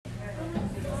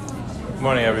Good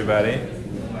morning, everybody.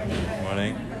 Good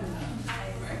morning.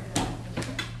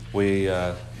 We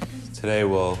today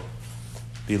will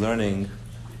be learning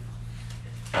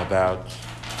about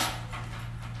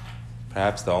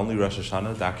perhaps the only Rosh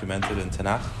Hashanah documented in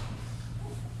Tanakh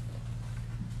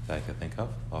that I can think of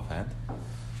offhand.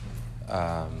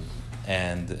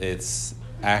 And it's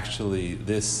actually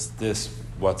this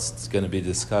what's going to be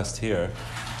discussed here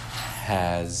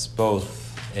has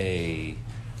both a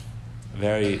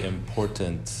very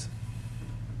important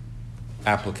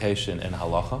application in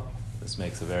halacha. This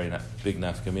makes a very big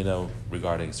nafkamina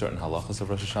regarding certain halachas of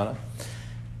Rosh Hashanah,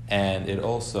 and it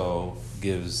also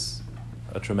gives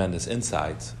a tremendous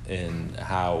insight in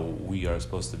how we are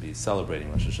supposed to be celebrating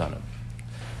Rosh Hashanah.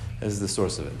 This is the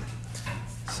source of it.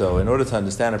 So in order to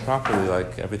understand it properly,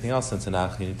 like everything else in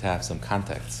Tanakh, you need to have some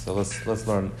context. So let's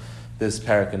learn this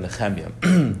parak in Nehemiah.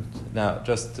 Now,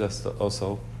 just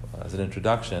also as an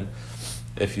introduction,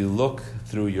 if you look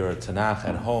through your Tanakh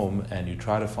at home and you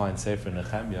try to find Sefer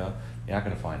Nehemiah, you're not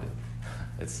going to find it.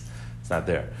 It's not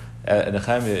there.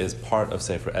 Nehemiah is part of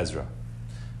Sefer Ezra.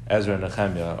 Ezra and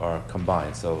Nehemiah are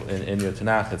combined. So in your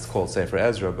Tanakh, it's called Sefer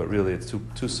Ezra, but really it's two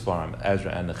Sfarim,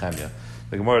 Ezra and Nehemiah.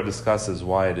 The Gemara discusses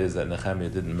why it is that Nehemiah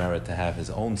didn't merit to have his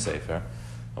own Sefer,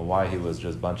 and why he was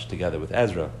just bunched together with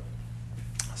Ezra.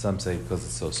 Some say because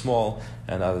it's so small,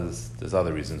 and others, there's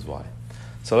other reasons why.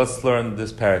 So let's learn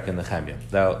this parak in Nehemiah.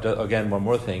 Now, again, one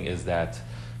more thing is that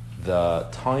the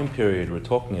time period we're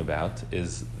talking about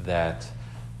is that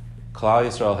Klal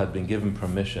Yisrael had been given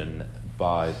permission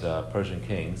by the Persian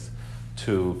kings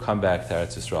to come back to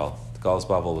Eretz Yisrael. The Galus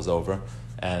Bavel was over,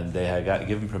 and they had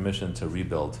given permission to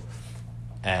rebuild.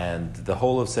 And the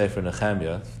whole of Sefer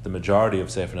Nehemiah, the majority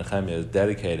of Sefer Nehemiah, is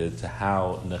dedicated to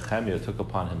how Nehemiah took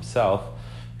upon himself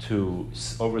to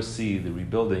oversee the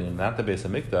rebuilding, not the Beis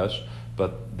HaMikdash,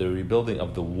 but the rebuilding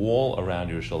of the wall around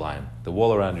Yerushalayim. The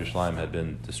wall around Yerushalayim had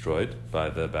been destroyed by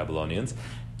the Babylonians,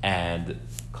 and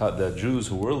the Jews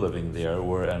who were living there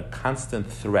were a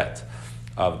constant threat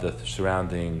of the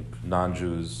surrounding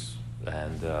non-Jews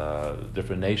and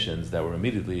different nations that were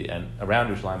immediately and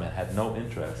around Yerushalayim and had no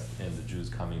interest in the Jews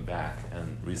coming back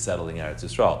and resettling Eretz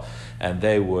Yisrael. And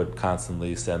they would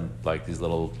constantly send like these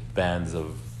little bands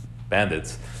of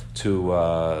bandits to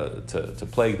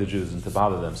plague the Jews and to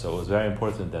bother them. So it was very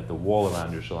important that the wall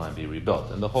around Yerushalayim be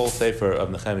rebuilt. And the whole Sefer of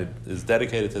Nehemiah is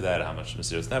dedicated to that, how much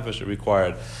Mesiras Nefesh it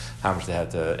required, how much they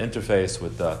had to interface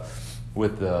with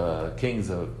the kings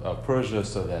of Persia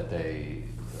so that they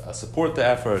support the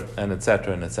effort, and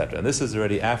etc. and etc. And this is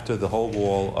already after the whole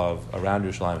wall of around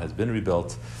Yerushalayim has been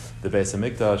rebuilt. The Beis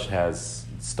HaMikdash has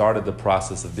started the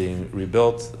process of being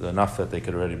rebuilt, enough that they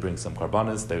could already bring some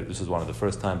karbanis. This was one of the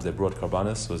first times they brought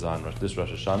karbanis, was on this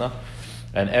Rosh Hashanah.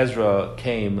 And Ezra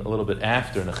came a little bit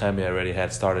after Nehemiah already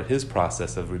had started his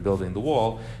process of rebuilding the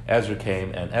wall. Ezra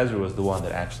came, and Ezra was the one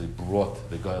that actually brought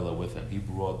the Geilah with him. He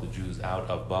brought the Jews out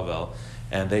of Bavel,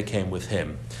 and they came with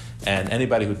him. And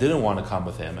anybody who didn't want to come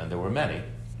with him, and there were many,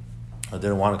 who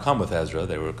didn't want to come with Ezra,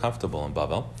 they were comfortable in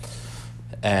Bavel,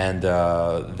 and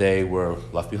they were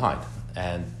left behind.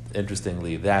 And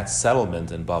interestingly, that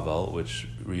settlement in Bavel, which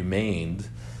remained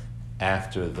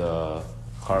after the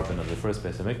Churban of the first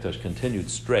Beis HaMikdash, continued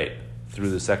straight through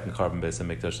the second Churban Beis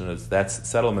HaMikdash. And that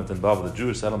settlement in Bavel, the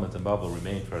Jewish settlement in Bavel,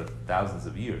 remained for thousands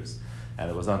of years, and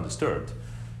it was undisturbed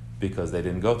because they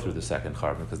didn't go through the second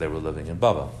Churban because they were living in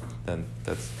Bavel. Then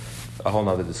that's a whole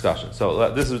other discussion.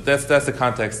 So that's the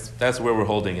context. That's where we're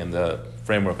holding in the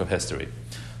framework of history.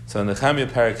 So Nehemiah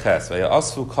Parak Ches,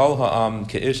 Vayasfu Kol Ha'am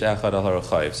Ke'ish Echad Al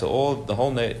HaRachav. So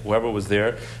whoever was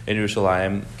there in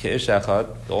Yerushalayim, Ke'ish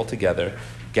Echad, all together,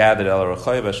 gathered Al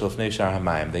HaRachav Eshlefnei Shar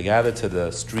HaMayim. They gathered to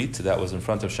the street that was in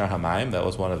front of Shar HaMayim. That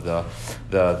was one of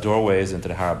the doorways into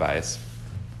the Har HaBayis.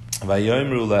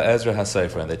 Vayomru LaEzra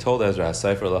HaSefer, and they told Ezra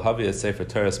HaSefer, Lahavi Et Sefer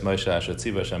Teres Moshe Asher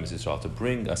Tziva Hashem Es Yisrael, to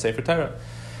bring a Sefer Torah,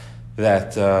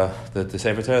 that the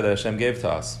Sefer Torah that Hashem gave to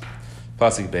us.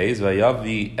 Pasuk Beis,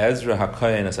 Vayavi Ezra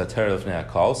HaKohen Es HaTorah Lefnei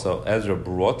HaKol. So Ezra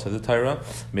brought the Torah,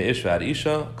 Me'ish V'ad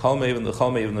Isha, Kol Me'ivin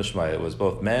L'Shmaya. It was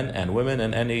both men and women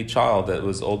and any child that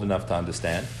was old enough to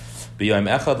understand. B'yom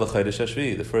Echad L'Chodesh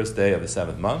HaShvi, the first day of the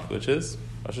 7th month, which is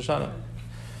Rosh Hashanah.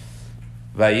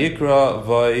 Vayikra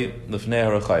Voy Lefnei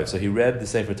HaRachav. So he read the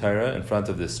Sefer Torah in front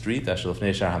of the street, Asher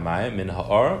Lefnei Shar HaMayim, Min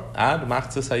Ha'or Ad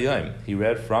Machzas HaYom. He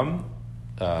read from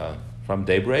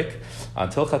daybreak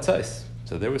until Chatzos.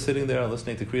 So they were sitting there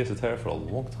listening to Kriyas Torah for a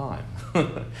long time.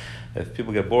 If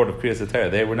people get bored of Kriyas Torah,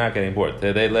 they were not getting bored.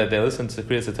 They listened to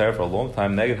Kriyas Torah for a long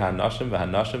time. Neged HaNashim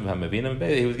v'HaNashim v'HaMevinim.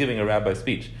 He was giving a rabbi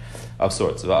speech of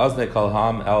sorts. Va'azne Kol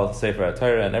Ham El Sefer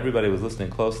Torah, and everybody was listening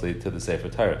closely to the Sefer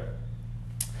Torah.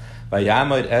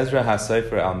 Vayamod Ezra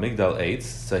HaSefer al Migdal Eitz.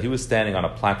 So he was standing on a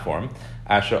platform,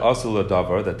 Asher Asul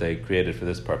Davar, that they created for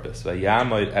this purpose.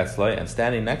 Vayamod Etzlai, and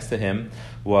standing next to him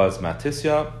was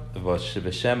Matisya,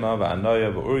 V'Shema,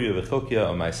 V'Anoya, V'Uriya,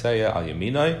 V'Chilkiya, U'Maiseya al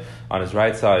Yaminai. On his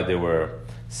right side there were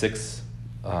 6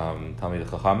 Talmidei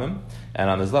Chachamim, and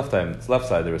on his left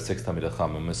side there were 6 Talmidei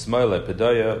Chachamim. Mismoile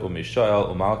Pedaya,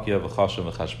 U'Mishael, U'Malkiya,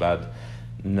 V'Chashim, V'Chashbad,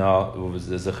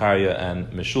 Zechariah, and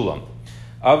Meshulam.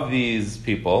 Of these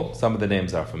people, some of the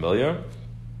names are familiar.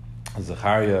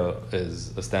 Zechariah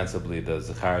is ostensibly the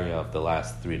Zechariah of the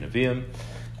last 3 Nevi'im,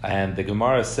 and the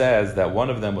Gemara says that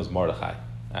one of them was Mordechai.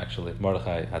 Actually,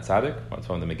 Mordechai HaTzadik, it's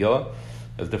from the Megillah.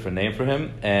 There's a different name for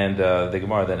him, and the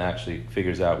Gemara then actually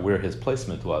figures out where his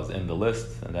placement was in the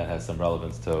list, and that has some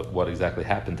relevance to what exactly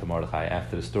happened to Mordechai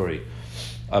after the story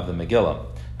of the Megillah.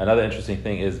 Another interesting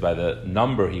thing is by the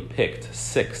number he picked,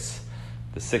 6.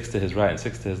 The 6 to his right and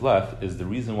 6 to his left is the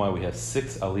reason why we have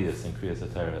 6 aliyahs in Kriyas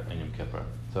HaTorah and Yom Kippur.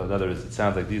 So in other words, it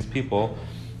sounds like these people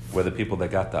were the people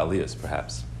that got the aliyahs,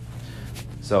 perhaps.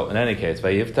 So in any case,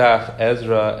 Vayiftach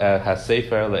Ezra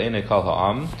HaSefer le'enei kol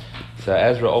ha'am. So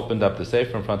Ezra opened up the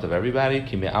sefer in front of everybody,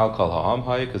 ki me'al kol ha'am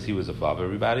hay, because he was above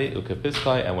everybody,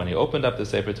 ukepiskai, and when he opened up the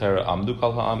sefer Torah, amdu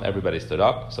kol ha'am, everybody stood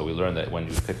up. So we learned that when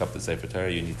you pick up the sefer Torah,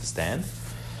 you need to stand.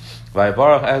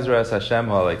 Vayivarach Ezra es Hashem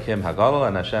ha'alekim hagadol,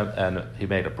 and he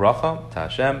made a bracha to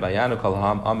Hashem. Vayanu kol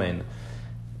ha'am amen.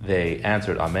 They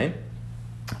answered amen.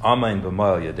 Amen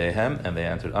b'moel yadehem, and they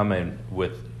answered amen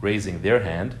with raising their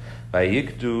hand.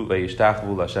 Vayikdu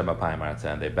vayishtachvu l'Hashem apayim aratza,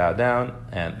 and they bowed down,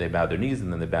 and they bowed their knees,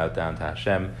 and then they bowed down to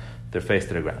Hashem, their face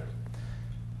to the ground.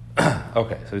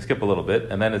 Okay, so we skip a little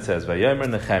bit, and then it says Vayomer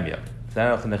Nehemiah.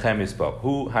 Then Nehemiah spoke.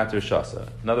 Who Hatir Shasa?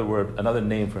 Another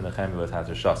name for Nehemiah was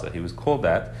Hatir Shasa. He was called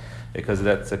that because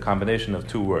that's a combination of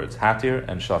 2 words, Hatir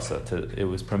and Shasa. It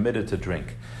was permitted to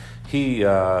drink.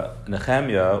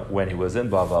 Nehemiah, when he was in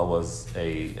Bavel, was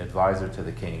a advisor to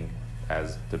the king,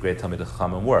 as the great Talmidei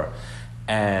Chachamim were.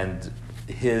 And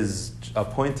his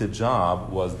appointed job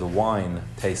was the wine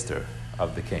taster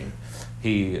of the king.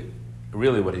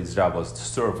 What his job was to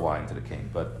serve wine to the king,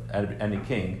 but any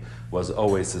king was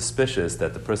always suspicious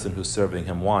that the person who's serving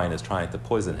him wine is trying to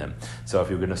poison him. So if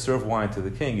you're going to serve wine to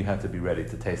the king, you have to be ready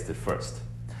to taste it first.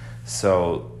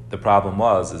 So the problem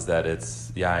is that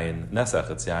it's yain nesach,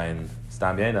 it's yain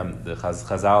stam yainam. The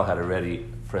Chazal had already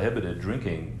prohibited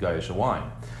drinking Gayish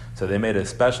wine. So they made a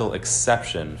special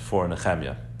exception for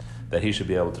Nehemiah, that he should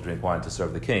be able to drink wine to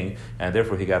serve the king, and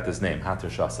therefore he got this name, Hatir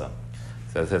Shasa.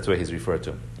 So that's what he's referred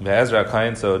to. Ezra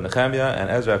HaKayin, so Nehemiah and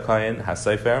Ezra HaKayin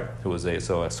HaSefer, who was a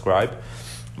scribe,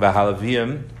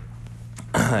 V'haLeviim,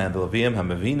 and the Leviim,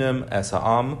 HaMavinim, Es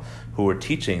Ha'am, who were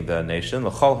teaching the nation,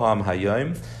 L'chol Ha'am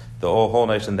Hayom, the whole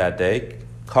nation that day,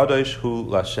 Kadosh Hu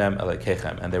L'Hashem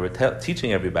Elekechem, and they were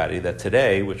teaching everybody that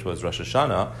today, which was Rosh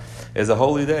Hashanah, is a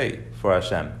holy day for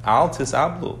Hashem. Al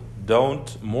Tisablu,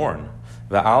 don't mourn.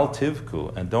 Va'al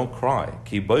Tivku, and don't cry.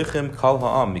 Ki Boichim Kal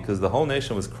Ha'am, because the whole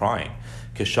nation was crying.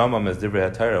 Kishamam as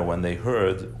Divrei HaTorah, when they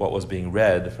heard what was being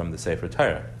read from the Sefer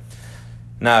Torah.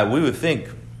 Now, we would think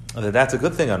that that's a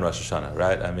good thing on Rosh Hashanah,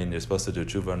 right? I mean, you're supposed to do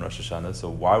tshuva on Rosh Hashanah, so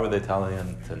why were they telling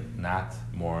him to not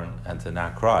mourn and to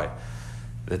not cry?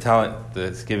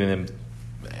 It's giving them,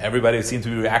 everybody seemed to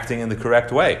be reacting in the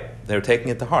correct way. They were taking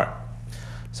it to heart.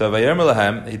 So Vayomer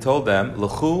Lahem, he told them,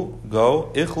 L'chu,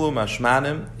 go, ichlu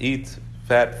mashmanim, eat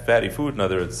fatty food, in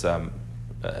other words,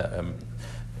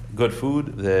 good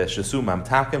food, the shasu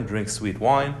mamtakim, drink sweet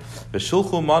wine,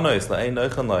 v'shulchu manois la'ein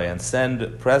noichan loy, and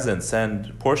send presents,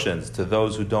 send portions to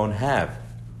those who don't have.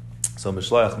 So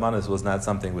mishloach manos was not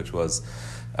something which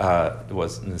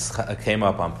came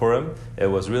up on Purim. It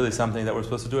was really something that we're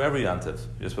supposed to do every Yantiv.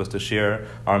 You're supposed to share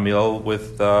our meal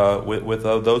with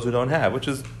those who don't have, which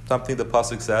is something the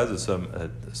pasuk says.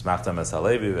 Smachtam es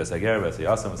halevi, es hager, es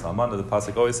yasam, es halmana. The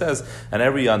pasuk always says, and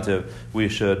every Yantiv we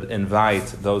should invite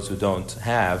those who don't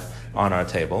have on our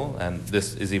table. And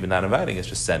this is even not inviting; it's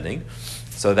just sending.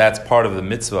 So that's part of the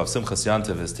mitzvah of Simchas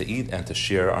Yantiv, is to eat and to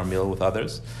share our meal with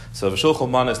others. So v'shulchul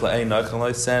manos la'ein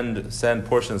noichan, send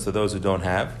portions to those who don't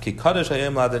have. Ki kadosh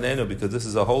hayom la'adanenu, because this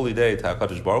is a holy day to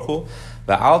HaKadosh Baruch Hu.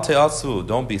 Va'al te'atzu,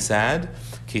 don't be sad.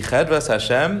 Ki chedvas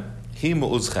Hashem hi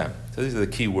mu'uzchem. So these are the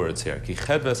key words here. Ki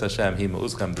chedvas Hashem hi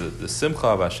mu'uzchem, the simcha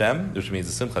of Hashem, which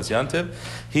means the Simchas Yantiv,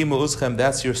 hi mu'uzchem,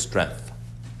 that's your strength.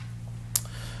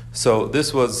 So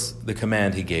this was the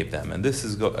command he gave them, and this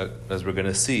is, as we're going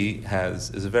to see,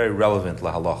 is a very relevant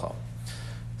lahalacha.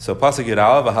 So pasuk Yud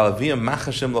v'haLeviim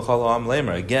machashim l'chol ha'am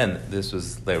lemer. Again,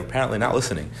 they were apparently not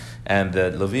listening, and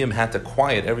the Leviim had to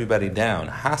quiet everybody down.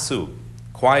 Hasu,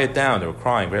 quiet down. They were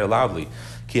crying very loudly.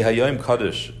 Ki hayom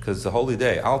kadosh, because it's a holy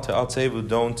day. Al te'atzevu,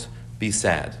 don't be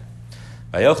sad.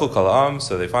 Vayelchu kol ha'am,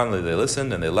 so they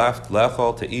listened and they left,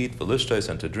 lechol, to eat, v'lishtos,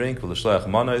 and to drink, v'lishloach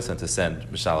manos, and to send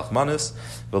mishalach manos,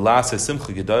 v'lase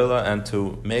simcha gedola, and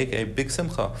to make a big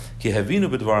simcha, ki havinu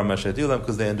b'dvarim asher dilam,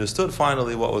 because they understood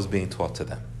finally what was being taught to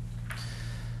them.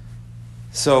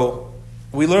 So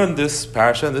we learned this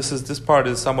parasha, and this part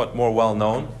is somewhat more well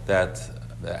known, that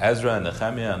Ezra and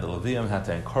Nehemiah and the Levium had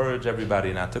to encourage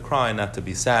everybody not to cry, not to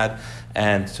be sad,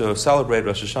 and to celebrate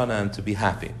Rosh Hashanah and to be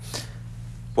happy.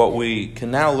 What we can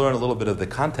now learn a little bit of the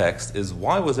context is,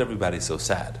 why was everybody so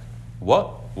sad?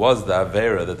 What was the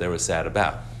Avera that they were sad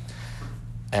about?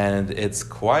 And it's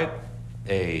quite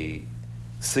a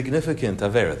significant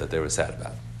Avera that they were sad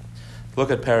about.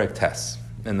 Look at Perek Tes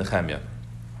in Nehemiah.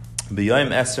 B'yoyim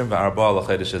esrim v'arba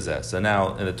l'chodesh hazeh. So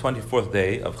now, in the 24th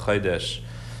day of Chodesh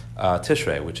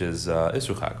Tishrei, which is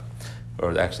Isru Chag,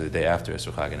 or actually the day after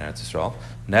Isru Chag in Eretz Yisrael,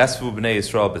 Nasvu b'nei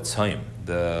Yisrael b'tzoyim.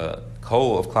 The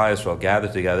whole of Klal Yisrael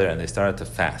gathered together and they started to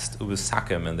fast.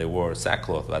 U'v'sakim, and they wore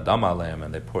sackcloth, v'adam aleim,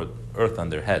 and they poured earth on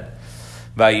their head.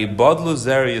 V'yibodlu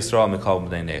zeri Yisrael mikol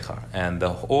b'nei nechar. And the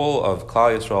whole of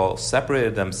Klal Yisrael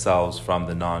separated themselves from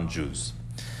the non-Jews.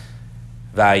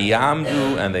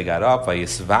 Vayamdu, and they got up.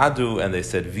 Vayisvadu, and they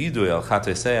said vidu el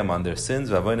chateseyam, on their sins,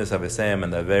 vavonis aveseyam,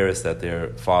 and the averis that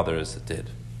their fathers did.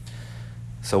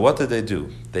 So what did they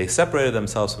do? They separated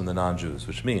themselves from the non-Jews,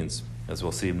 which means, as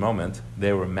we'll see in a moment,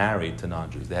 they were married to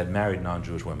non-Jews. They had married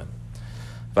non-Jewish women.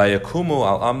 Vayakumu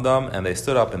al amdam, and they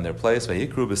stood up in their place.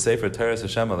 Vayikru b'sefer Torah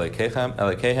Hashem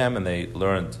Elokehem, and they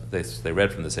learned. They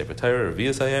read from the Sefer Torah.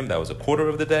 Revius Hayom, that was a quarter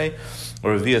of the day,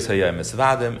 or Revius Hayom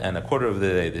Misvadim, and a quarter of the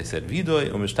day they said Vidoy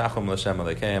u'mishtachum l'Hashem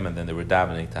Elokehem, and then they were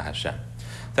davening to Hashem.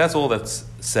 That's all that's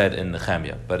said in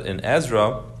Nehemiah. But in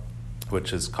Ezra,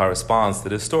 which corresponds to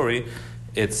this story,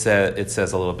 it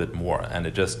says a little bit more, and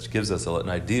it just gives us an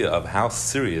idea of how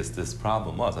serious this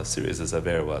problem was, how serious this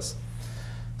Aver was.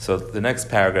 So the next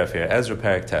paragraph here, Ezra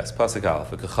Perek Tes, Pasuk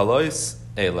Aleph, V'kachalois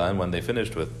Ela, and when they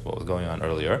finished with what was going on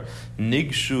earlier,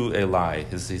 Nigshu Elai,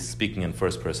 he's speaking in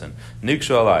first person.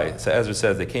 Nigshu Elai, so Ezra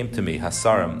says, they came to me,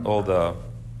 Hasarim, all the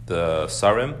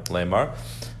Sarim, Lemar,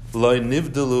 Loi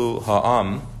Nivdelu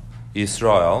Ha'am,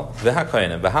 Yisrael,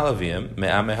 V'hakayim, V'halavim,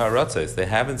 Me'ameh ha'ratzes. They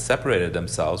haven't separated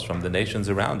themselves from the nations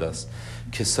around us.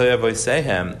 Kisoya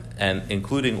Voisehem, and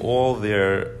including all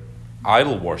their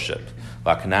idol worship.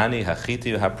 Laknani,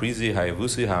 Hachiti, Haprizi,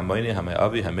 Hayavusi, Ha'amoni,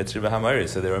 Ha'me'avi, Ha'mitri, Ha'mari.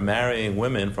 So they were marrying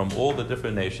women from all the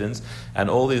different nations, and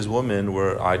all these women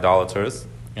were idolaters,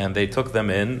 and they took them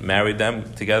in, married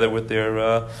them together with their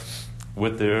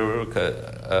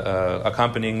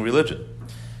accompanying religion.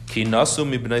 Ki nasu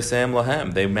mibneisehem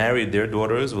lahem. They married their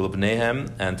daughters v'libneihem,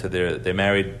 and they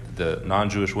married the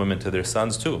non-Jewish women to their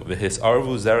sons too. V'his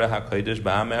arvu zera hakodesh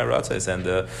ba'amei haratzos, and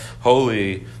the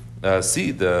holy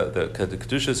seed, the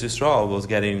Kedushas Yisrael, was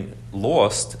getting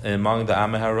lost among the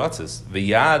Amei haratzos.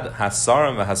 V'yad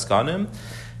hasarim v'haskanim,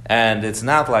 and it's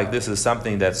not like this is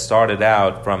something that started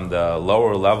out from the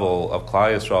lower level of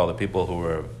Klal Yisrael, the people who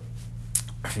were,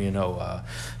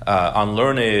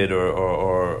 unlearned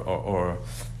or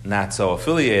not so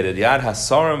affiliated. Yad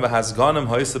hasarim v'hasganim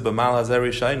hoisa b'mal hazeri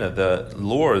shaina. The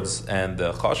lords and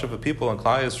the chashuv people in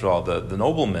Klal Yisrael, the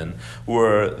noblemen,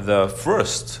 were the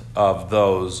first of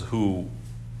those who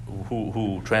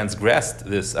transgressed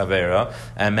this avera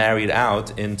and married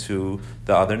out into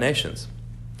the other nations.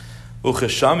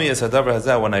 Ucheshami is hadavar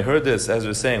hazeh. When I heard this, as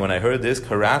we're saying, when I heard this,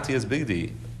 karati is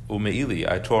bigdi. Umeili,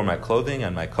 I tore my clothing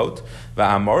and my coat.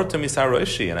 Va'amortu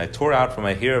misaroishi, and I tore out from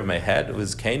my hair of my head. It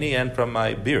was kani, and from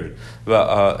my beard.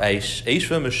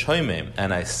 Va'eshva mishoimim,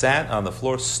 and I sat on the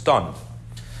floor stunned.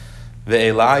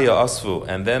 Ve'elaya asvu,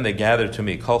 and then they gathered to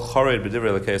me. Kol chored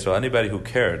b'divrei Elokei Yisrael, anybody who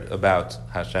cared about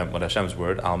Hashem, what Hashem's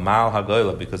word, al mal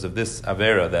hagoyla, because of this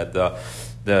avera that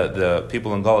the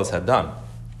people in Galus had done.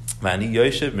 Va'ani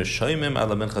yoshev mishoimim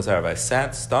ala minchas harav. I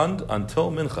sat stunned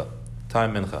until mincha,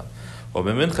 time mincha. And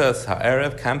by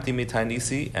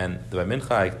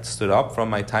mincha I stood up from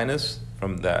my tinus,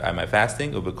 from my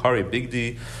fasting, ubekari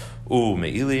bigdi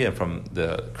meili, and from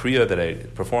the kriya that I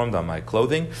performed on my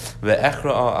clothing, ve'echra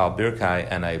al birkai,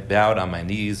 and I bowed on my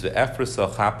knees, ve'efrasa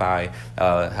chapai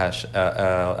el Hashem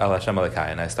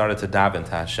Elokai, and I started to daven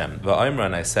to Hashem. Ve'oimra,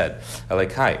 and I said,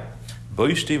 Elokai,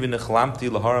 boishti v'nechlamti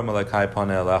laharam Elokai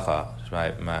pane elecha.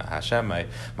 My Hashem,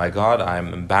 my God,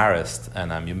 I'm embarrassed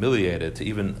and I'm humiliated to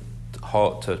even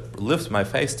to lift my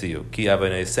face to you. Ki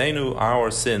avoneseinu,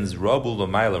 our sins, robu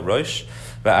l'mayla rosh,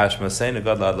 va'ashmaseinu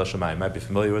gadla ad l'shamayim. You might be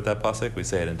familiar with that pasuk. We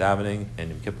say it in davening, in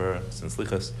Yom Kippur, in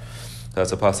Slichos.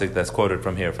 That's a pasuk that's quoted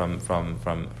from here, from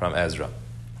Ezra.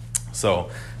 So,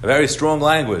 a very strong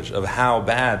language of how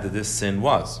bad this sin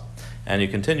was. And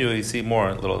you see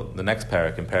more, the next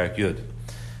parak, in Parak Yud.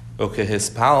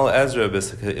 Ukehispal Ezra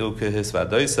ukehis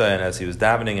and as he was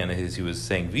davening and he was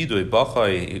saying vidui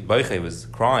bachai, he was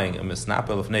crying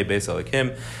misnapel of nei beis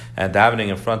alakim and davening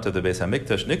in front of the Beis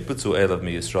Hamikdash nikbutzu elav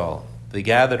mi Yisrael. They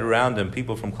gathered around him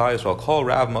people from Klal Yisrael, kol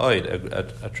rav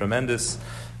ma'od, a tremendous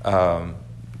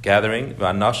gathering,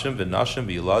 v'anashim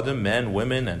v'yuladim, men,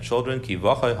 women, and children, ki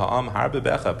v'chai ha'am harbe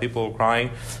becha. People were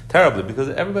crying terribly because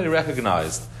everybody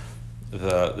recognized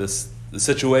the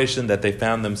situation that they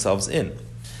found themselves in.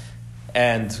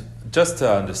 And just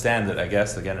to understand it, I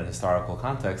guess, again in historical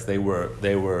context, they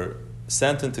were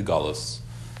sent into Galus.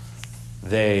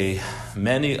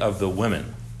 Many of the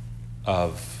women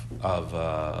of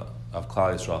Klal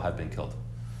Yisrael had been killed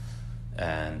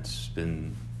and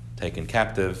been taken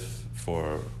captive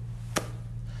for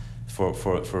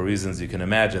reasons you can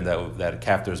imagine that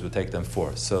captors would take them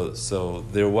for. So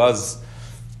there was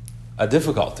a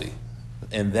difficulty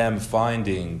in them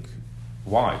finding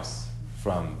wives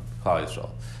from Klal Yisrael.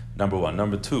 Number one.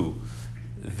 Number two,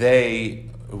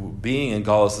 being in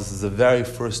Galus, this is the very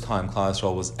first time Klal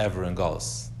Yisrael was ever in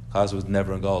Galus. Klal Yisrael was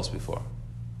never in Galus before.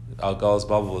 Galus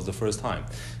Babel was the first time.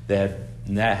 They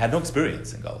had no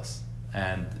experience in Galus.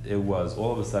 And it was,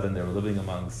 all of a sudden, they were living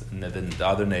amongst the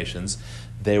other nations.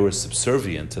 They were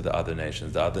subservient to the other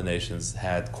nations. The other nations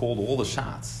had called all the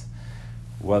shots,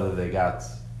 whether they got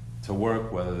to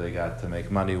work, whether they got to make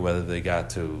money, whether they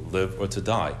got to live or to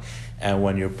die. And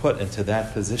when you're put into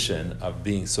that position of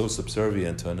being so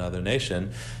subservient to another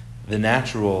nation, the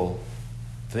natural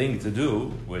thing to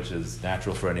do, which is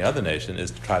natural for any other nation, is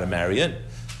to try to marry in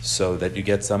so that you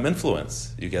get some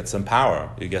influence, you get some power,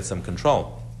 you get some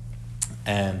control.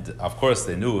 And of course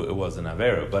they knew it was an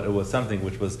Avera, but it was something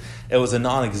which was a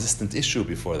non-existent issue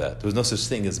before that. There was no such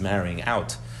thing as marrying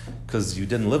out, because you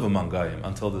didn't live among Goyim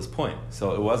until this point.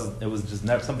 So it was just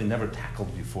something never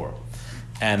tackled before.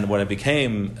 And when it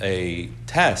became a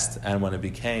test, and when it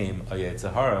became a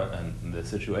Yetzer Hara, and the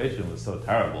situation was so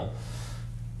terrible,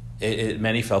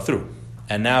 many fell through.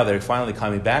 And now they're finally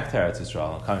coming back to Eretz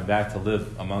Yisrael, and coming back to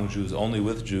live among Jews, only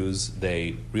with Jews.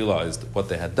 They realized what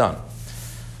they had done.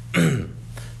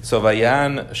 So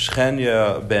Vayan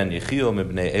Shchenya ben Yechiel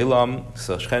mibnei Elam.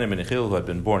 So Shchenya ben Yechiel, who had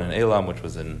been born in Elam, which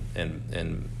was in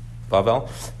Bavel.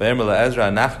 Vayomer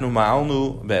leEzra, Nachnu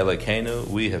ma'alnu be'Elokeinu.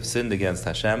 We have sinned against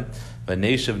Hashem.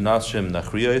 V'neishiv nashim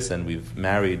nachriyos, and we've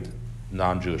married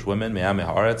non-Jewish women. Me'amei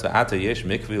haaretz. V'ata yesh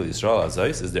mikvil Yisrael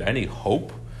azos. Is there any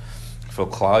hope for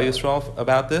Klal Yisrael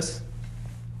about this?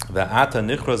 V'ata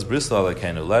nichras brisla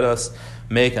Elokeinu. Let us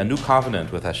make a new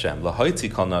covenant with Hashem. Lahaitzi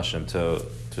kol nashim,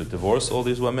 to divorce all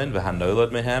these women,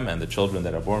 v'hanoilad mehem, and the children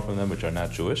that are born from them which are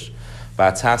not Jewish.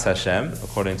 V'atzas Hashem,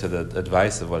 according to the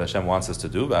advice of what Hashem wants us to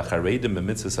do. V'achareidim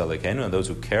b'mitzvahs Elokeinu, and those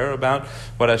who care about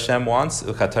what Hashem wants,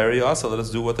 u'chatari also, let us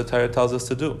do what the Torah tells us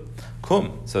to do.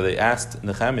 Kum. So they asked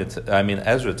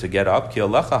Ezra to get up, ki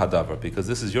alecha hadavar, because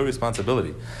this is your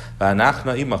responsibility.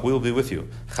 V'anachna imach, we will be with you.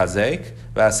 Chazek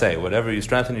v'aseh, whatever you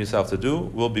strengthen yourself to do,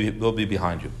 we'll be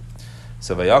behind you.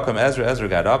 So Vayakom Ezra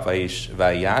got up.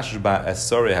 Vayashba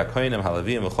esore hakoinim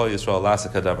halavim v'chol Yisrael lasa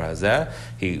kadavar hazeh.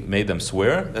 He made them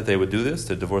swear that they would do this,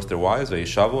 to divorce their wives.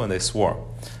 Vayishavu, and they swore.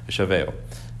 V'shaveo.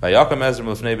 Vayakom Ezra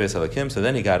mufnei beis Elokim. So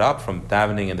then he got up from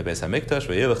davening in the Beis Hamikdash.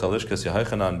 Vayilach alishkas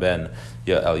Yehochanan ben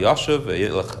Eliashiv.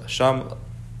 Vayilach sham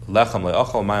lechem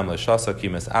le'achol mayim le'shasa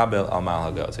kimis abel al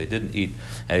mal hago. So he didn't eat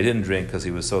and he didn't drink because he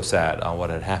was so sad on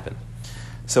what had happened.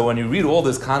 So when you read all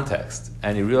this context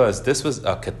and you realize this was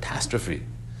a catastrophe,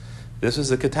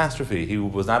 he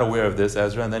was not aware of this,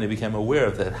 Ezra, and then he became aware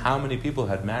of that how many people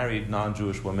had married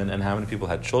non-Jewish women and how many people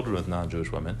had children with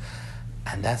non-Jewish women.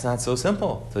 And that's not so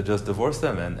simple, to just divorce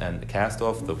them and cast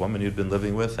off the woman you'd been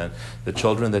living with and the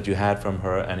children that you had from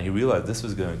her. And he realized this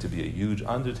was going to be a huge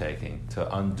undertaking to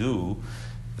undo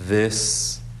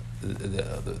this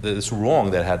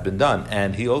wrong that had been done.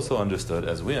 And he also understood,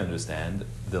 as we understand,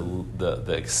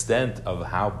 the extent of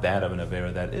how bad of an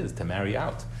avera that is, to marry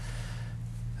out.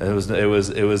 It was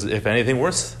if anything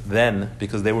worse then,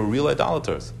 because they were real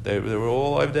idolaters. They were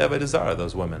all Avodah Zarah,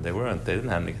 those women. They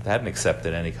hadn't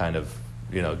accepted any kind of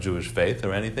Jewish faith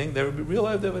or anything. They were real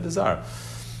Avodah Zarah.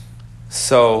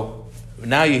 So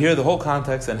now you hear the whole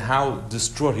context and how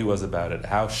distraught he was about it,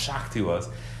 how shocked he was.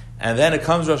 And then it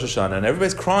comes Rosh Hashanah, and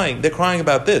everybody's crying. They're crying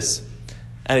about this.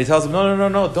 And he tells them,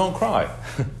 no, don't cry.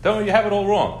 You have it all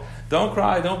wrong. Don't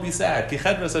cry, don't be sad. Go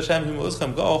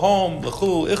home,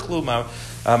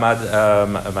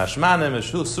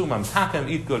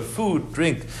 eat good food,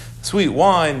 drink sweet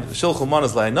wine, send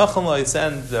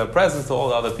presents to all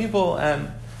the other people,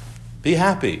 and be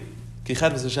happy.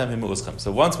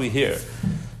 So once we hear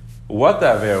what the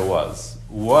Avera was,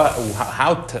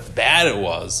 how bad it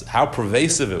was, how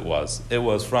pervasive it was. It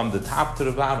was from the top to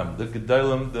the bottom, the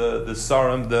gedolim, the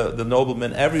sarim, the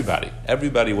noblemen,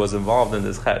 everybody was involved in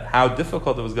this chet. How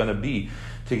difficult it was going to be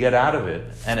to get out of it,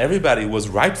 and everybody was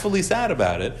rightfully sad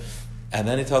about it. And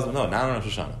then he tells them, no, not on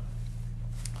Rosh Hashanah.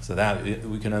 So that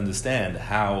we can understand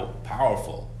how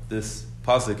powerful this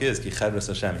pasuk is. Ki chedras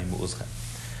Hashem hi mu'uzchem.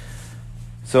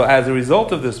 So as a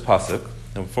result of this pasuk,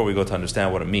 and before we go to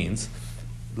understand what it means,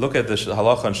 look at the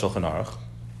halacha in Shulchan Aruch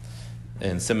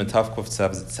in Siman Tav Kuf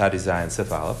Tzadi Zayin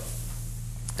Sif Aleph.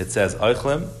 It says,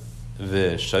 "Oichlem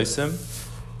v'shoisim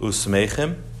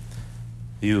usmeichim."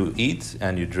 You eat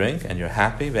and you drink and you're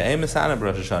happy. Ve'ein misanim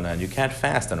b'Rosh Hashanah, and you can't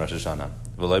fast on Rosh Hashanah.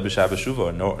 V'loi b'Shabbat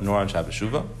Shuvah, nor on Shabbat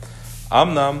Shuvah.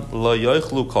 Amnam lo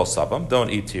yoichlu kol sabam. Don't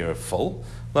eat till you're full.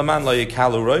 Laman lo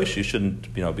yikalu roish. You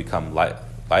shouldn't, become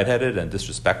lightheaded and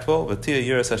disrespectful. V'tia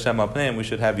yiras Hashem al pneim. We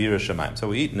should have yiras Shemaim. So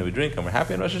we eat and we drink and we're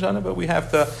happy on Rosh Hashanah, but we have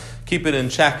to keep it in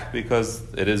check because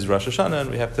it is Rosh Hashanah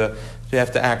and we have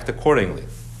to act accordingly.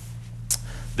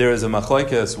 There is a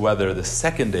machlokes whether the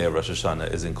second day of Rosh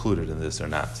Hashanah is included in this or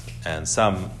not. And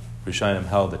some Rishonim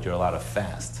held that you're allowed to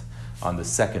fast on the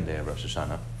second day of Rosh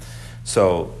Hashanah.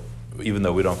 So even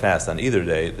though we don't fast on either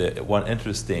day, one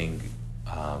interesting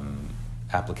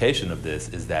application of this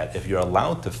is that if you're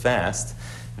allowed to fast,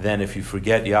 then if you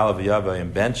forget Ya'alav V'Yava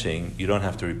in benching, you don't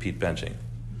have to repeat benching.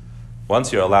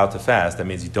 Once you're allowed to fast, that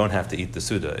means you don't have to eat the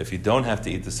Suda. If you don't have to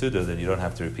eat the Suda, then you don't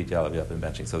have to repeat Ya'alav V'Yava in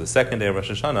benching. So the second day of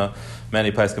Rosh Hashanah,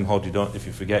 many poskim hold if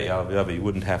you forget Ya'alav V'Yava, you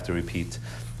wouldn't have to repeat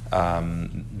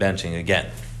benching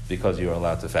again because you're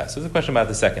allowed to fast. So there's a question about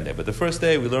the second day. But the first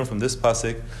day, we learn from this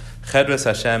pasuk, Chedras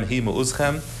Hashem hi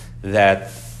mu'uzchem, that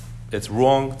it's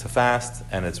wrong to fast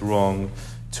and it's wrong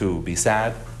to be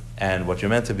sad, and what you're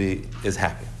meant to be is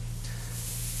happy.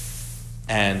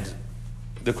 And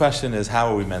the question is, how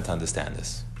are we meant to understand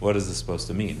this? What is this supposed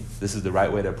to mean? This is the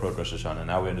right way to approach Rosh Hashanah.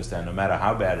 Now we understand no matter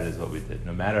how bad it is what we did,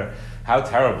 no matter how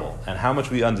terrible and how much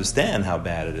we understand how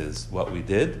bad it is what we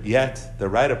did, yet the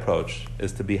right approach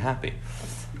is to be happy.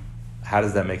 How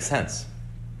does that make sense?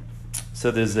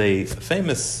 So there's a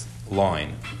famous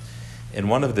line in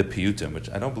one of the piyutim, which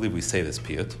I don't believe we say this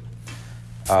piyut,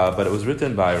 but it was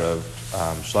written by Rav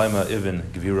Shlomo Ibn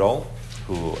Gvirol,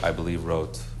 who I believe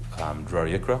wrote Dror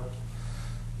Yikra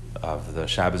of the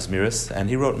Shabbos Miras, and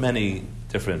he wrote many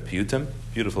different piyutim,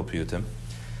 beautiful piyutim.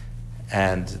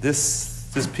 And this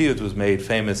piyut was made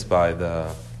famous by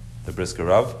the Brisker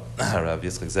Rav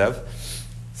Yitzchak Zev.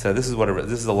 So this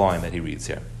is the line that he reads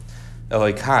here.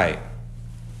 Elokai,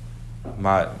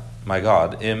 my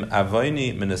God, im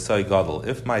avoini minesoi gadol,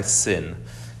 if my sin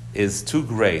is too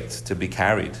great to be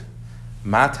carried,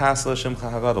 matas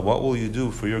l'shimcha hagadol, what will you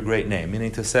do for your great name?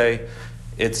 Meaning to say,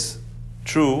 it's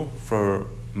true for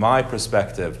my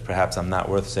perspective, perhaps I'm not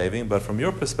worth saving, but from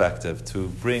your perspective, to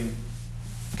bring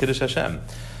Kiddush Hashem,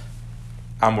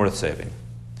 I'm worth saving.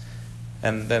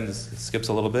 And then it skips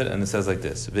a little bit, and it says like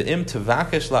this: V'im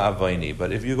tevakesh la'avoini.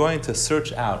 But if you're going to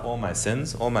search out all my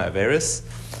sins, all my averis,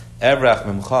 evrach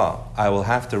mimcha, I will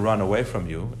have to run away from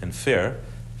you in fear.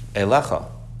 Elecha,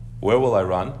 where will I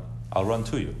run? I'll run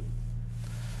to you.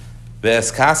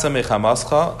 Ve'eskasa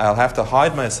mechamascha, I'll have to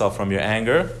hide myself from your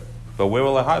anger, but where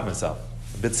will I hide myself?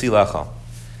 Bitzilecha,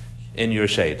 in your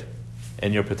shade,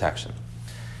 in your protection.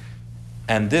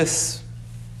 And this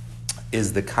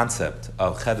is the concept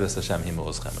of Chedras Hashem hi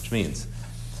mu'uzchem, which means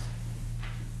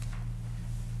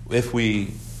if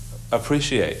we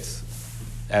appreciate,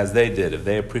 as they did, if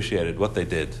they appreciated what they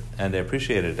did, and they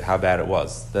appreciated how bad it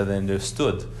was, that they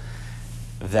understood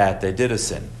that they did a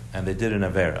sin, and they did an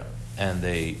avera, and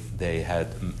they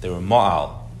were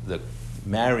ma'al, the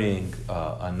marrying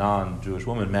a non-Jewish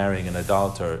woman, marrying an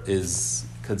idolater, is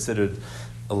considered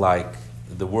like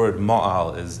the word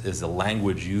ma'al is a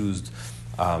language used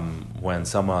when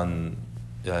someone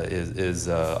is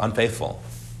unfaithful,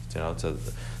 to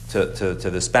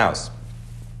the spouse.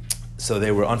 So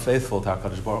they were unfaithful to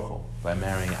HaKadosh Baruch Hu by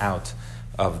marrying out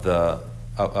of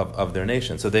their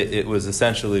nation. So it was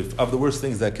essentially of the worst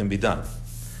things that can be done.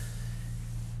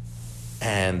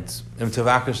 And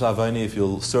if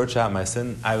you'll search out my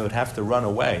sin, I would have to run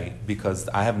away because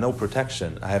I have no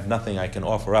protection. I have nothing I can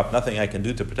offer up, nothing I can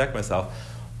do to protect myself.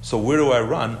 So where do I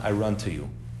run? I run to you,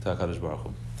 to HaKadosh Baruch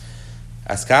Hu.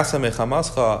 Askasa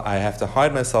mechamascha, I have to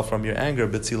hide myself from your anger.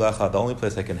 Bitzilecha, the only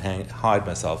place I can hide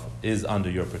myself is under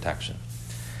your protection.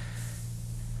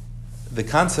 The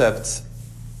concept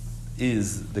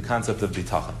is the concept of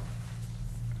bitachon.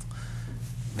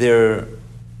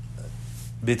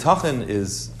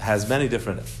 Bitachon has many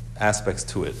different aspects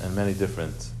to it and many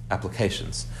different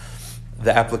applications.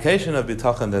 The application of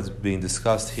bitachon that's being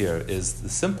discussed here is the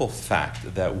simple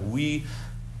fact that we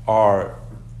are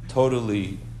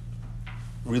totally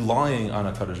relying on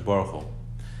HaKadosh Baruch Hu,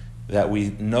 that we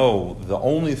know the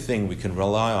only thing we can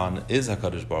rely on is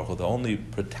HaKadosh Baruch Hu, the only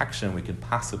protection we can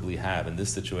possibly have in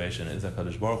this situation is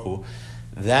HaKadosh Baruch Hu.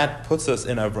 That puts us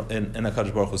in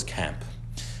HaKadosh Baruch Hu's camp.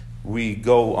 We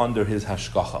go under his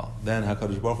hashgacha. Then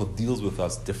HaKadosh Baruch Hu deals with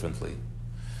us differently.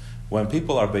 When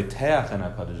people are beteach in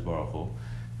HaKadosh Baruch Hu,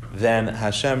 then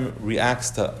Hashem reacts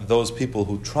to those people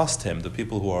who trust him, the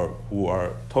people who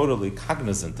are totally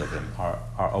cognizant of him, are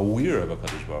aware of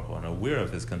HaKadosh Baruch Hu and aware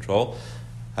of his control.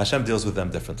 Hashem deals with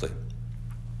them differently.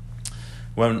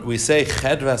 When we say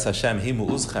Chedras Hashem hi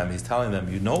mu'uzchem, he's telling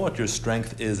them, you know what your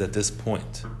strength is at this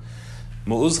point.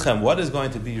 Mu'uzchem, what is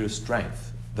going to be your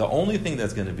strength? The only thing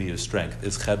that's going to be your strength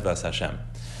is Chedras Hashem.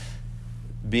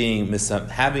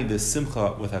 Having this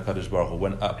simcha with HaKadosh Baruch Hu.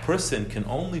 When a person can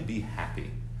only be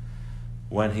happy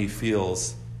when he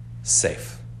feels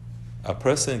safe. A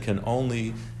person can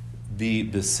only be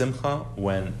besimcha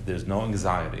when there's no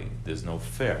anxiety, there's no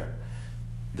fear,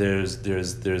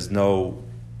 there's no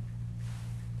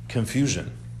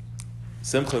confusion.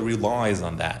 Simcha relies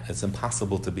on that. It's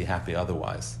impossible to be happy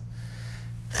otherwise.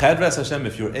 Chedras Hashem,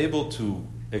 if you're able to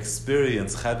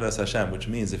experience Chedras Hashem, which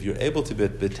means if you're able to be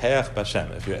beteach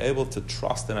b'Hashem, if you're able to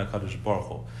trust in HaKadosh Baruch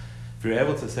Hu, if you're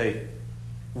able to say,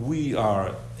 we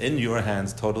are in your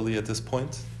hands totally at this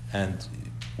point, and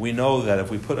we know that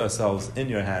if we put ourselves in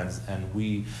your hands and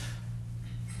we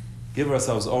give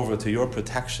ourselves over to your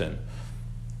protection,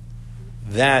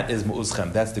 that is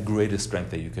mu'uzchem. That's the greatest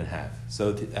strength that you can have.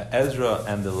 So Ezra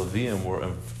and the Leviim were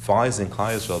advising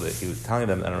Klal Yisrael, that he was telling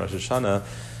them in Rosh Hashanah,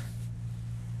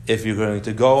 if you're going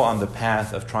to go on the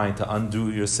path of trying to undo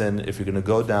your sin, if you're going to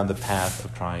go down the path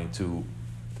of trying to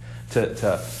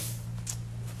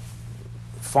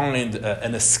find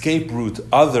an escape route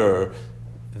other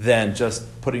than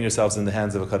just putting yourselves in the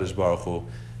hands of HaKadosh Baruch Hu,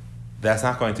 that's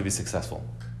not going to be successful.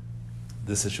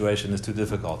 The situation is too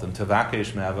difficult. And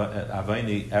tevakesh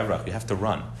me'avayni evrach, you have to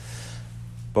run.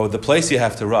 But the place you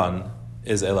have to run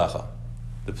is Elecha.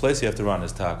 The place you have to run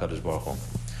is to HaKadosh Baruch Hu.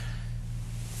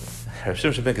 Rav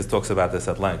Shimshon Pincus talks about this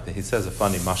at length. He says a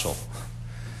funny mashal.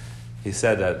 He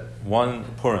said that one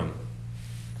Purim,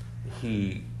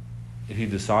 he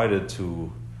decided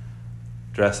to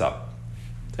dress up.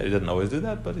 He didn't always do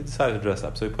that, but he decided to dress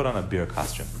up. So he put on a bear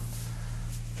costume.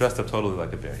 Dressed up totally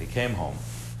like a bear. He came home,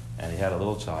 and he had a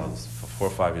little child, 4 or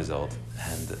 5 years old,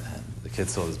 and the kid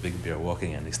saw this big bear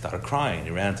walking in. He started crying. He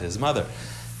ran to his mother.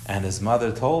 And his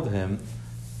mother told him,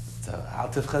 Al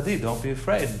tifchadi, don't be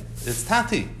afraid. It's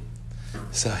Tati.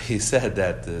 So he said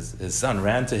that his son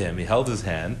ran to him, he held his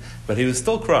hand, but he was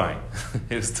still crying.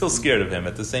 He was still scared of him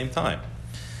at the same time.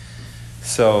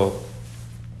 So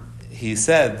he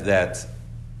said that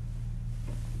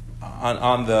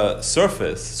on the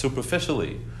surface,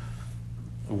 superficially,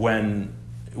 when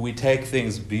we take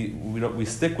things, we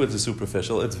stick with the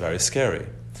superficial, it's very scary.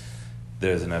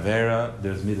 There's an avera,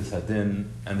 there's midas hadin,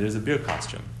 and there's a beer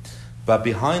costume. But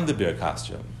behind the beer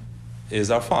costume is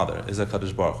our Father, is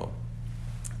HaKadosh Baruch Hu.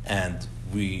 And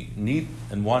we need,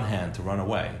 in one hand, to run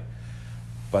away,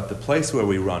 but the place where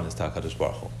we run is to HaKadosh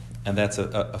Baruch Hu. And that's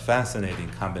a fascinating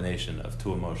combination of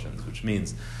two emotions, which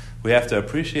means we have to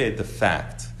appreciate the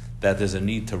fact that there's a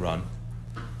need to run,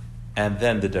 and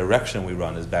then the direction we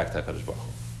run is back to HaKadosh Baruch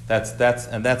Hu. That's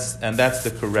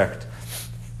the correct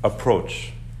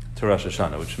approach to Rosh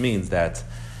Hashanah, which means that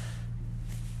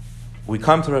we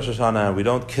come to Rosh Hashanah and we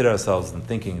don't kid ourselves in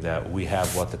thinking that we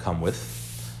have what to come with,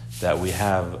 that we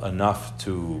have enough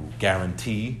to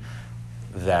guarantee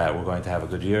that we're going to have a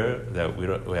good year, that we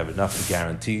have enough to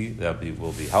guarantee that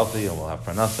we'll be healthy and we'll have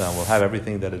parnasa and we'll have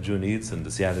everything that a Jew needs and the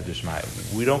siyata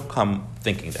d'shmaya. We don't come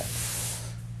thinking that.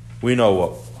 We know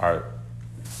what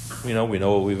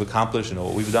we've accomplished, we know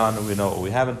what we've done, and we know what we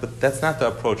haven't, but that's not the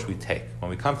approach we take. When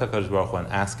we come to HaKadosh Baruch Hu and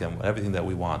ask Him everything that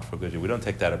we want for a good year, we don't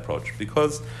take that approach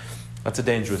because that's a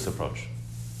dangerous approach.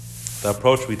 The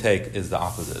approach we take is the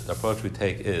opposite. The approach we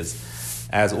take is,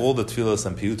 as all the tefillos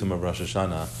and piyutim of Rosh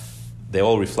Hashanah, they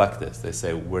all reflect this. They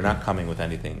say, we're not coming with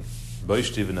anything. We're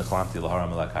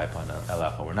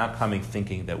not coming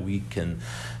thinking that we can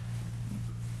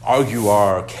argue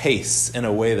our case in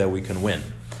a way that we can win.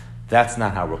 That's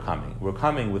not how we're coming. We're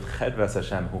coming with Chedras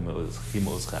Hashem hu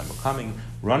mu'uzchem. We're coming,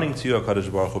 running to you,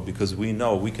 HaKadosh Baruch Hu, because we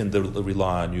know we can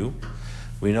rely on you.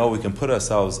 We know we can put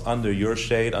ourselves under your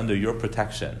shade, under your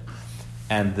protection.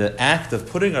 And the act of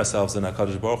putting ourselves in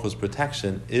HaKadosh Baruch Hu's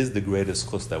protection is the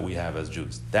greatest chus that we have as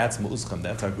Jews. That's mu'uzchem,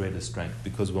 that's our greatest strength.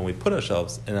 Because when we put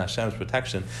ourselves in Hashem's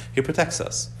protection, He protects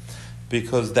us.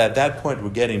 because at that point we're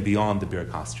getting beyond the beer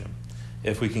costume.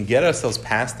 If we can get ourselves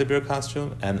past the beer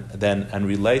costume and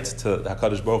relate to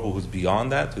HaKadosh Baruch Hu, who's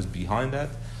beyond that, who's behind that,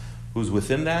 who's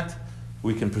within that,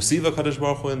 we can perceive HaKadosh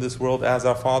Baruch Hu in this world as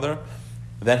our Father,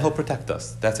 then He'll protect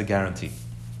us. That's a guarantee.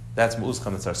 That's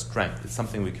Mu'uzcham, it's our strength. It's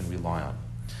something we can rely on.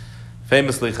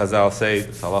 Famously, Chazal say,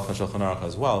 it's Halach and Shulchan Aruch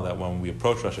as well, that when we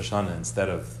approach Rosh Hashanah, instead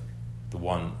of the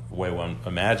one way one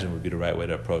imagine would be the right way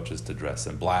to approach is to dress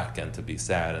in black and to be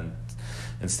sad, and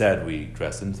instead we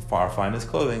dress in our finest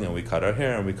clothing and we cut our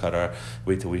hair and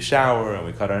wait till we shower and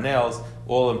we cut our nails,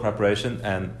 all in preparation.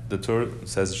 And the Torah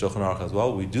says in Shulchan Aruch as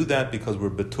well, we do that because we're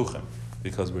betuchim,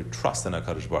 because we trust in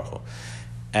HaKadosh Baruch Hu.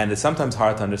 And it's sometimes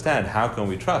hard to understand, how can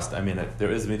we trust? I mean,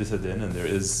 there is midas hadin and there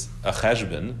is a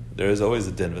cheshbon, there is always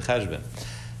a din v'cheshbon.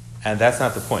 And that's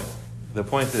not the point. The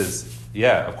point is,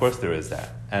 yeah, of course there is that.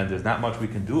 And there's not much we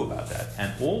can do about that.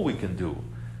 And all we can do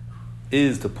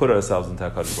is to put ourselves into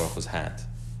HaKadosh Baruch Hu's hand.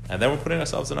 And then we're putting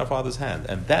ourselves in our Father's hand.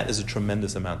 And that is a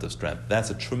tremendous amount of strength. That's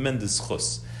a tremendous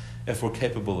chus, if we're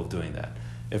capable of doing that.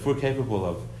 If we're capable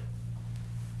of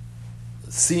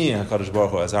seeing HaKadosh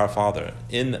Baruch Hu as our Father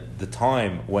in the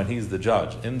time when He's the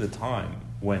judge, in the time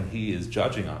when He is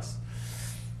judging us,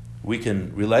 we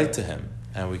can relate to Him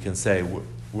and we can say,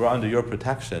 we're under your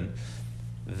protection.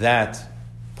 That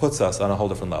puts us on a whole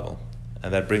different level.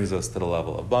 And that brings us to the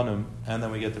level of Banim, and then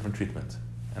we get different treatment.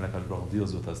 And HaKadosh Baruch Hu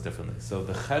deals with us differently. So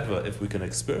the chedva, if we can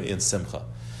experience simcha,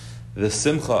 the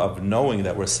simcha of knowing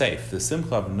that we're safe, the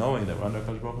simcha of knowing that we're under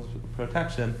HaKadosh Baruch Hu's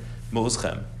protection,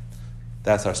 mu'uzchem,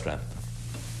 that's our strength.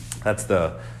 That's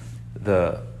the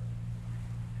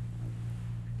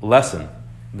lesson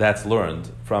that's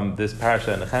learned from this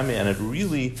parasha in Nehemiah, and it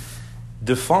really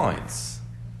defines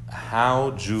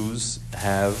how Jews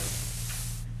have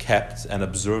kept and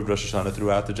observed Rosh Hashanah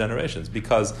throughout the generations.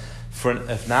 Because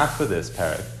if not for this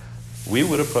parak, we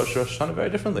would approach Rosh Hashanah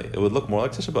very differently. It would look more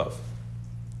like Tisha B'Av.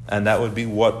 And that would be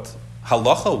what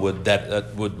halacha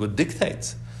would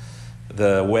dictate.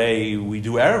 The way we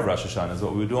do Erev Rosh Hashanah is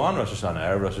what we would do on Rosh Hashanah.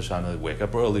 Erev Rosh Hashanah, we wake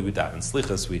up early, we daven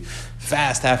slichas, we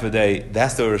fast half a day.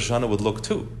 That's the way Rosh Hashanah would look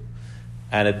too.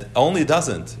 And it only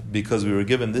doesn't because we were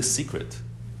given this secret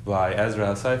by Ezra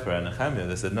HaSefer and Nehemiah.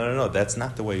 They said, no, that's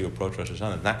not the way you approach Rosh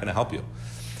Hashanah. It's not going to help you.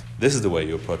 This is the way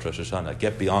you approach Rosh Hashanah.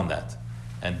 Get beyond that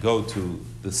and go to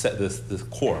the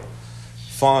core.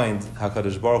 Find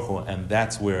HaKadosh Baruch Hu, and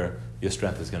that's where your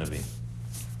strength is going to be.